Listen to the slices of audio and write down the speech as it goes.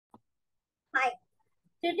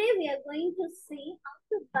Today we are going to see how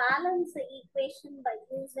to balance the equation by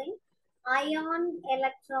using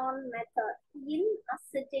ion-electron method in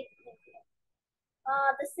acidic medium.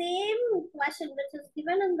 The same question which is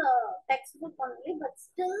given in the textbook only, but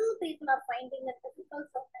still people are finding it difficult.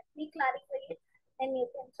 So let me clarify it, and you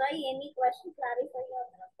can try any question, clarify your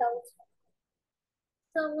doubts.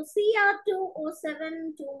 So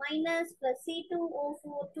Cr2O7 2 minus plus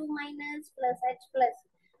C2O4 2 minus plus H plus,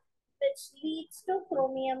 which leads to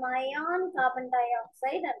chromium ion, carbon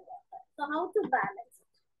dioxide, and water. So how to balance it?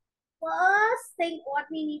 First thing, what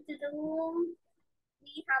we need to do,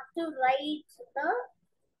 we have to write the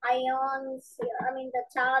ions here. I mean the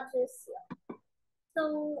charges here.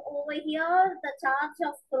 So over here, the charge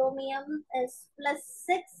of chromium is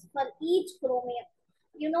 +6 for each chromium.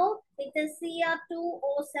 You know, it is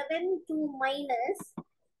Cr2O7 2 minus,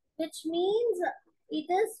 which means it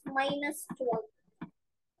is -12.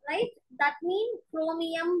 Right? That means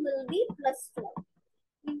chromium will be +12.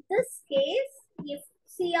 In this case, if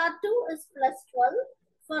Cr2 is +12,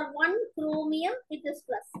 for one chromium it is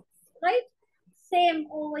 +6, right? Same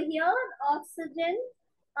over here, oxygen,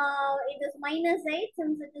 it is -8.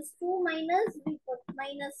 Since it is 2 minus, we put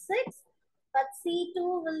 -6. But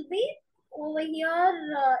C2 will be over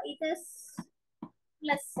here, it is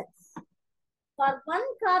 +6. For one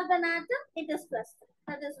carbon atom, it is +3.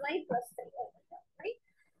 That is why +3 over here, right?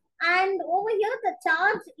 And over here, the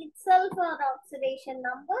charge itself or oxidation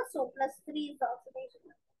number. So +3 is the oxidation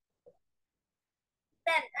number.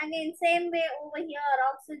 Then again, same way over here,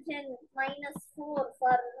 oxygen -4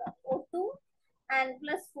 for O2 and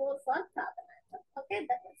 +4 for carbon atom. Okay,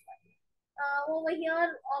 that is fine. Over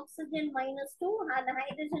here, oxygen -2 and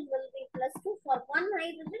hydrogen will be +2 for one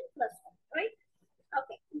hydrogen +1, right?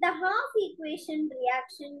 Okay, the half equation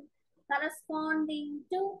reaction corresponding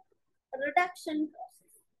to reduction process.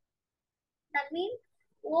 That means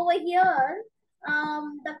over here,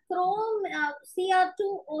 the chrome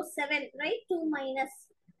Cr2O7, right? 2 minus.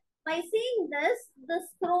 By seeing this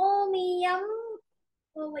chromium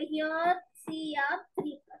over here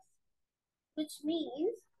Cr3 plus, which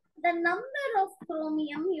means the number of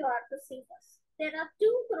chromium you have to see first. There are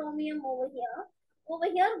 2 chromium over here. Over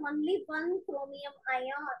here, only 1 chromium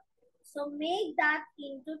ion. So make that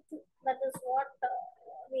into 2. That is what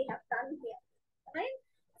we have done here, right?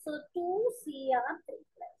 So 2 Cr3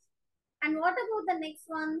 plus. And what about the next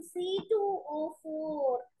one?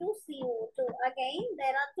 C2O4 to CO2. Again,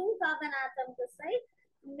 there are 2 carbon atoms beside.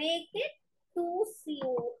 Make it 2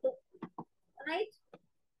 CO2, right?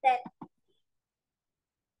 Then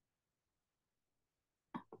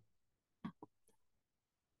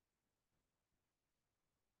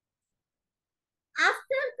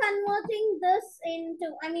after converting this into,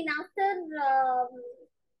 after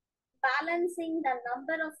balancing the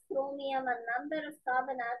number of chromium and number of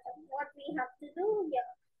carbon atom, what we have to do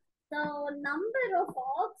here? So number of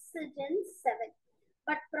oxygen 7,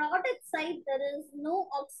 but product side there is no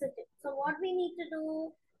oxygen. So what we need to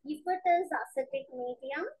do, if it is acidic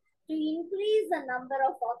medium, to increase the number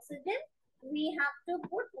of oxygen, we have to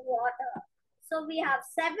put water. So we have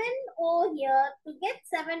 7O here. To get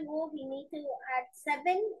 7O, we need to add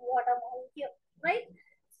 7 water molecule, right?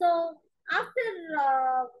 So after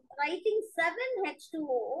writing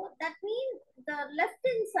 7H2O, that means the left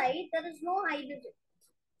hand side there is no hydrogen.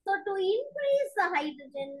 So to increase the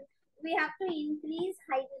hydrogen, we have to increase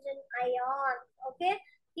hydrogen ion. Okay,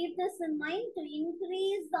 keep this in mind. To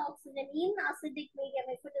increase the oxygen in acidic medium,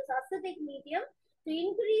 if it is acidic medium, to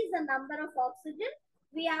increase the number of oxygen,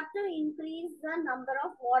 we have to increase the number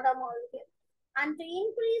of water molecule. And to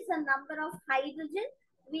increase the number of hydrogen,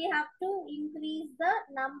 we have to increase the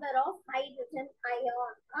number of hydrogen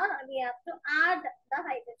ion, or we have to add the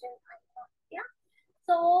hydrogen ion. Yeah.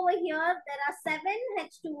 So over here, there are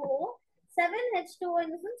 7H2O. 7H2O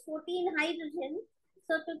in the sense 14 hydrogen.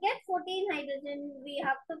 So to get 14 hydrogen, we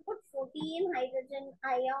have to put 14 hydrogen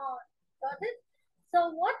ion. Got it?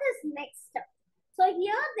 So what is next step? So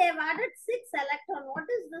here they have added 6 electron. What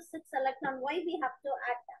is the 6 electron? Why we have to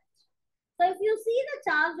add that? So if you see the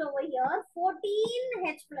charge over here,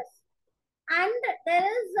 14H plus. And there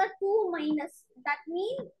is a 2 minus. That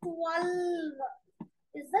means 12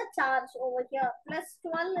 is the charge over here. Plus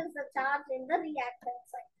 12 is the charge in the reactant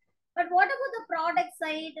side. But what about the product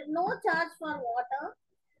side? No charge for water.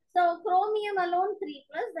 So chromium alone 3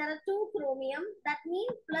 plus. There are 2 chromium. That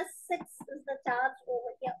means +6 is the charge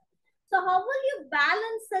over here. So how will you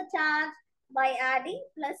balance the charge? By adding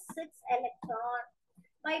 +6 electron.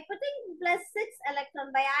 By putting +6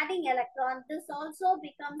 electron, by adding electron, this also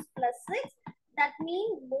becomes +6. That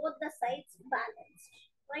means both the sides balanced,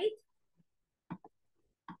 right?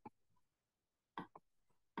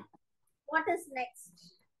 what is next?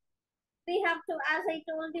 We have to, as I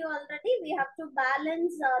told you already, we have to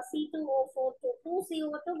balance C2O4 to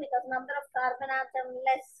 2CO2 because number of carbon atom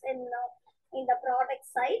less in the product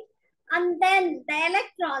side. And then the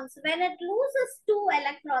electrons, when it loses 2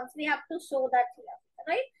 electrons, we have to show that here,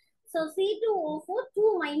 right? So C2O4,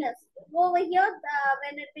 2 minus. Over here,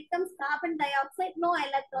 when it becomes carbon dioxide, no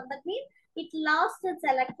electron. That means it lost its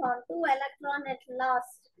electron. 2 electron it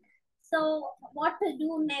lost. So what to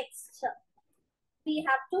do next? We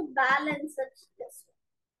have to balance it this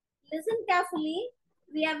way. Listen carefully.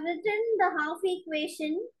 We have written the half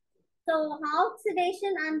equation. So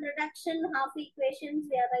oxidation and reduction half equations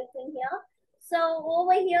we are writing here. So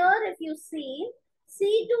over here, if you see,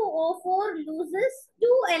 C2O4 loses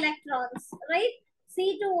 2 electrons, right?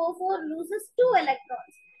 C2O4 loses 2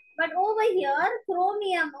 electrons. But over here,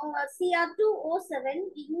 chromium or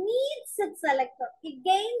Cr2O7, it needs 6 electrons. It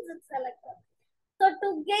gains its electron. So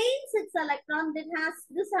to gain 6 electron,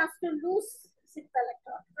 this has to lose 6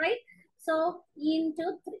 electron, right? So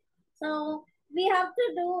into 3. So we have to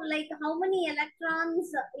do like how many electrons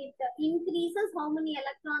it increases, how many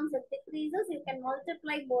electrons it decreases. You can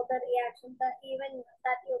multiply both the reactions, even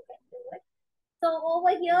that you can do it. So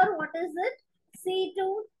over here, what is it? C2,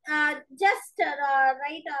 just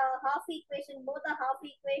write a half equation, both are half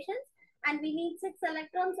equations, and we need 6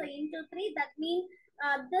 electrons, so into 3, that means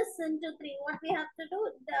this into 3, what we have to do,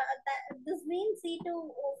 this means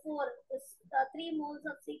C2O4 is 3 moles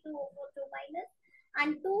of C2O4 2 minus,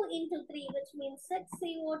 and 2 into 3, which means 6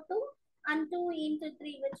 CO2, and 2 into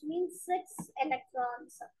 3, which means 6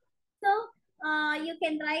 electrons. So you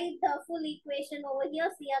can write the full equation over here,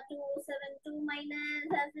 Cr2O7 2 minus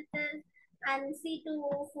as it is, and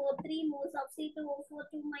C2O4 3 moles of C2O4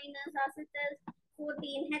 2 minus as it is,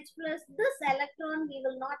 14H plus. This electron we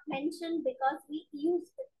will not mention because we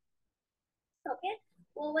used it. Okay,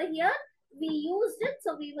 over here we used it,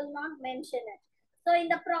 so we will not mention it. So in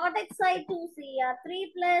the product side, 2 Cr3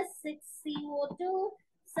 plus 6 CO2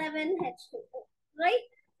 7 H2O, right?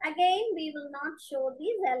 Again, we will not show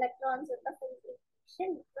these electrons in the full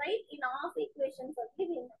equation, right? In half equations only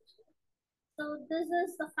we mention. So this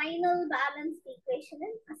is the final balanced equation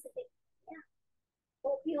in acidic. Yeah.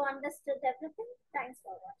 Hope you understood everything. Thanks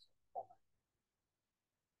for watching. Bye-bye.